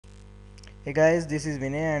Hey guys, this is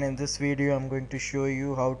Vinay, and in this video I'm going to show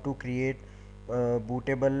you how to create a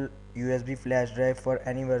bootable USB flash drive for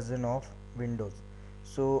any version of Windows.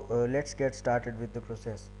 So let's get started with the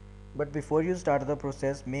process. But before you start the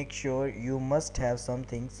process, make sure you must have some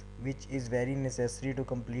things which is very necessary to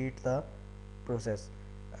complete the process.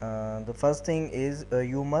 The first thing is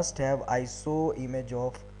you must have ISO image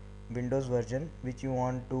of Windows version which you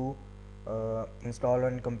want to install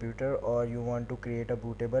on computer, or you want to create a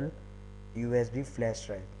bootable USB flash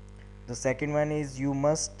drive. The second one is you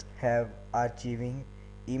must have archiving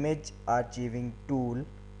image archiving tool.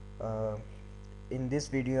 uh, in this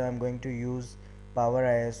video I'm going to use Power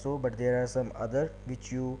ISO, but there are some other which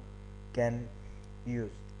you can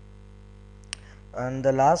use. And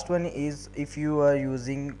the last one is, if you are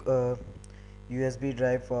using USB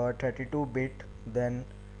drive for 32-bit, then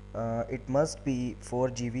it must be 4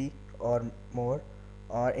 GB or more,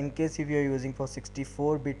 or in case if you are using for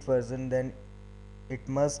 64-bit version, then it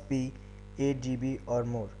must be 8 GB or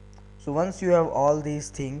more. So once you have all these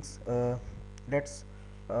things, let's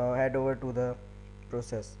head over to the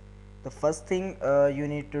process. The first thing you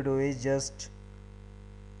need to do is just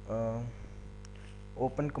uh,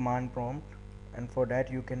 open command prompt, and for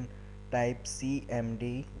that you can type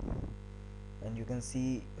cmd, and you can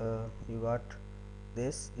see you got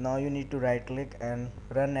this. Now you need to right click and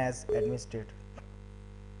run as administrator.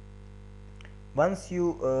 Once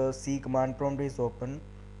you see command prompt is open,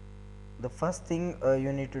 the first thing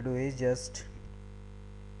you need to do is just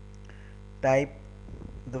type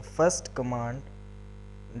the first command,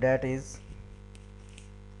 that is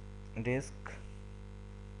disk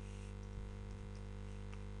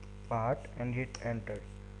part, and hit enter.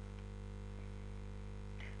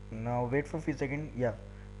 Now wait for few seconds. Yeah,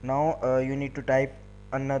 now you need to type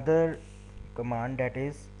another command, that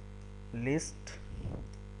is list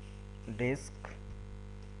disk,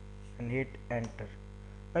 and hit enter.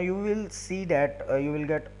 Now you will see that you will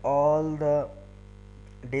get all the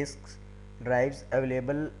disks drives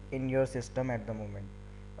available in your system at the moment.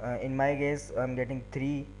 In my case I'm getting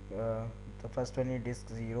three. The first one is disk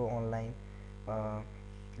 0 online, uh,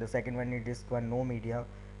 the second one is disk 1 no media,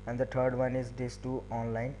 and the third one is disk 2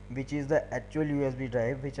 online, which is the actual USB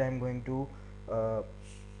drive which I am going to uh,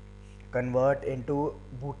 convert into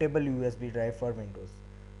bootable USB drive for Windows.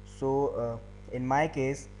 So in my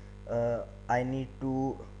case I need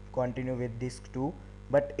to continue with disk 2,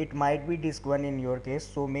 but it might be disk 1 in your case,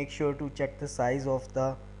 so make sure to check the size of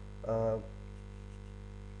the uh,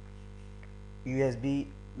 USB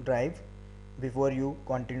drive before you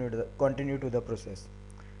continue to the process.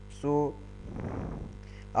 So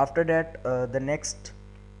after that, the next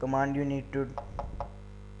command you need to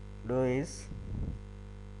do is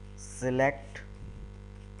select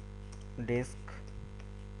disk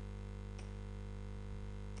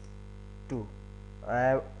 2.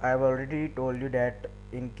 I've already told you that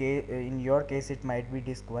in your case it might be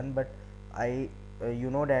disk 1, but I you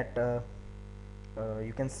know that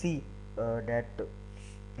you can see that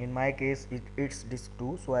in my case it's disk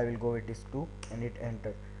 2, so I will go with disk 2 and hit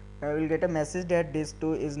enter. Now I will get a message that disk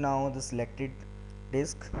 2 is now the selected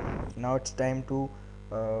disk. Now it's time to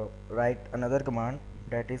write another command,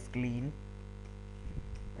 that is clean,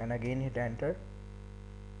 and again hit enter.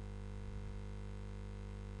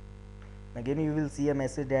 Again you will see a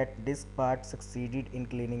message that Diskpart succeeded in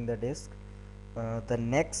cleaning the disk. The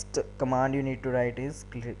next command you need to write is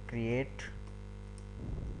create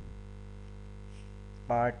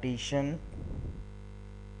partition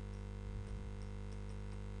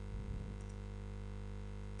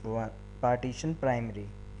partition primary,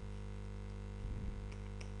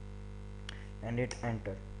 and hit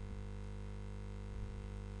enter.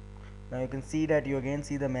 Now you can see that you again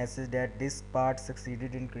see the message that this part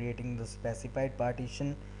succeeded in creating the specified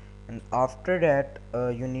partition, and after that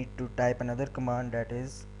you need to type another command, that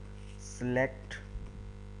is select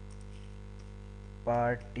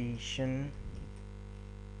partition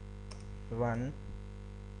 1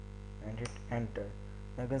 and hit enter.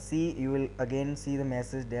 Now you can see, you will again see the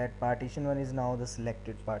message that partition 1 is now the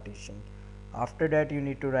selected partition. After that you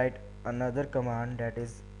need to write another command, that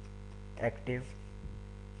is active,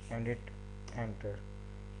 and hit enter.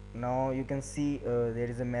 Now you can see there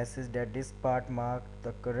is a message that this part marked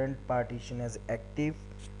the current partition as active.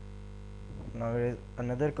 Now there is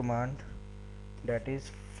another command, that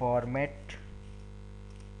is format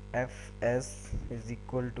fs is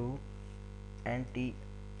equal to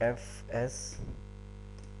anti-fs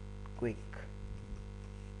quick,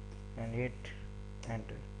 and hit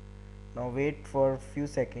enter. Now wait for few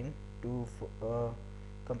seconds to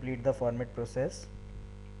complete the format process.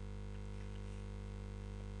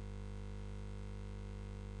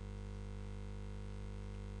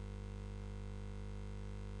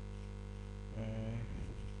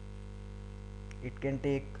 it can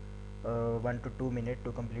take 1 to 2 minutes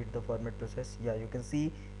to complete the format process. Yeah, you can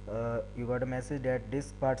see you got a message that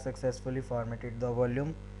this part successfully formatted the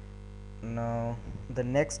volume. Now the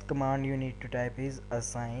next command you need to type is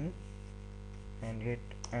assign and hit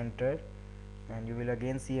enter, and you will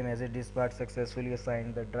again see a message, this part successfully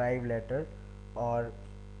assigned the drive letter or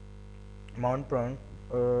mount point.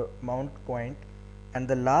 And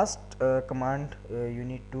the last command you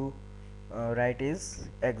need to write is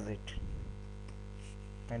exit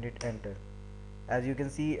and hit enter. As you can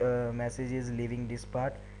see, message is leaving this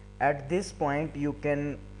part. At this point you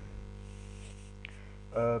can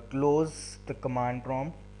close the command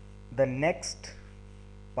prompt. The next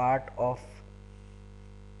part of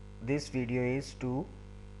this video is to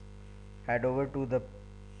head over to the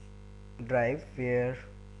drive where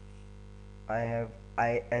I have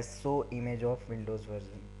ISO image of Windows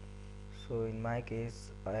version. So in my case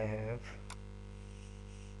I have,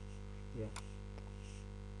 yeah,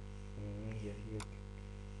 here.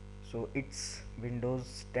 So it's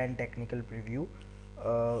Windows 10 technical preview.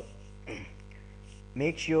 uh,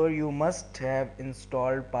 Make sure you must have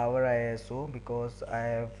installed Power ISO because I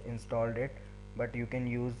have installed it, but you can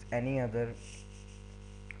use any other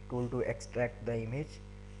tool to extract the image.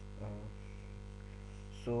 uh,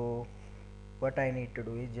 so what I need to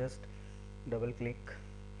do is just double click,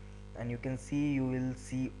 and you can see, you will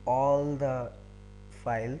see all the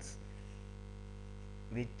files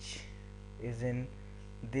which is in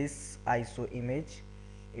this ISO image.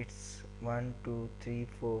 It's 1 2 3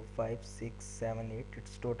 4 5 6 7 8,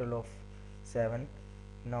 it's total of 7.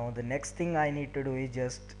 Now the next thing I need to do is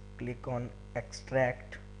just click on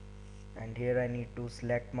extract, and here I need to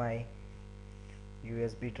select my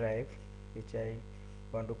USB drive which I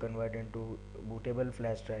want to convert into bootable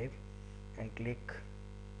flash drive, and click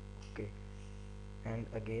OK, and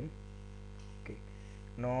again OK.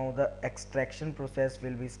 Now the extraction process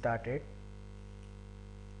will be started.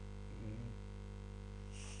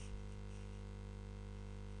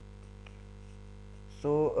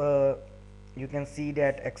 So you can see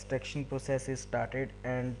that extraction process is started,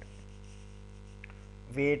 and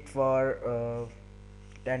wait for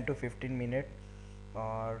 10 to 15 minutes,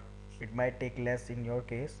 or it might take less in your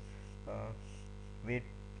case. Wait,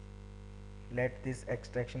 let this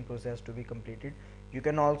extraction process to be completed. You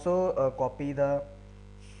can also copy the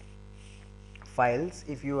files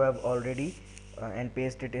if you have already and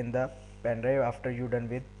paste it in the pen drive after you done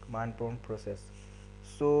with command prompt process.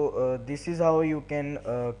 So this is how you can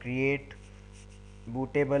create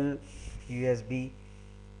bootable USB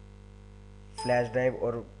flash drive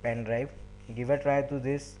or pen drive. Give a try to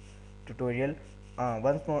this tutorial.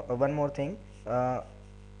 One more thing,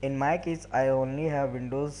 in my case I only have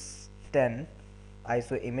Windows 10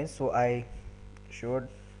 ISO image, so I showed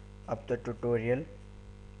up the tutorial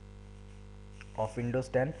of Windows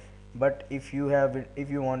 10. But if you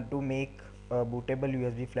want to make a bootable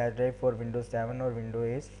USB flash drive for Windows 7 or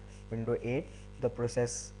Windows 8, the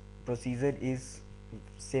procedure is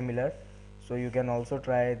similar. So you can also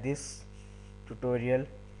try this tutorial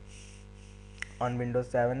on Windows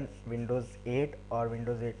 7, Windows 8 or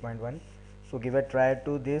Windows 8.1. so give a try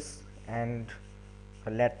to this, and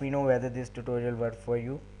let me know whether this tutorial worked for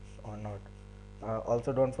you or not.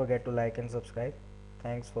 Also don't forget to like and subscribe.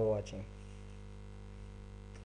 Thanks for watching.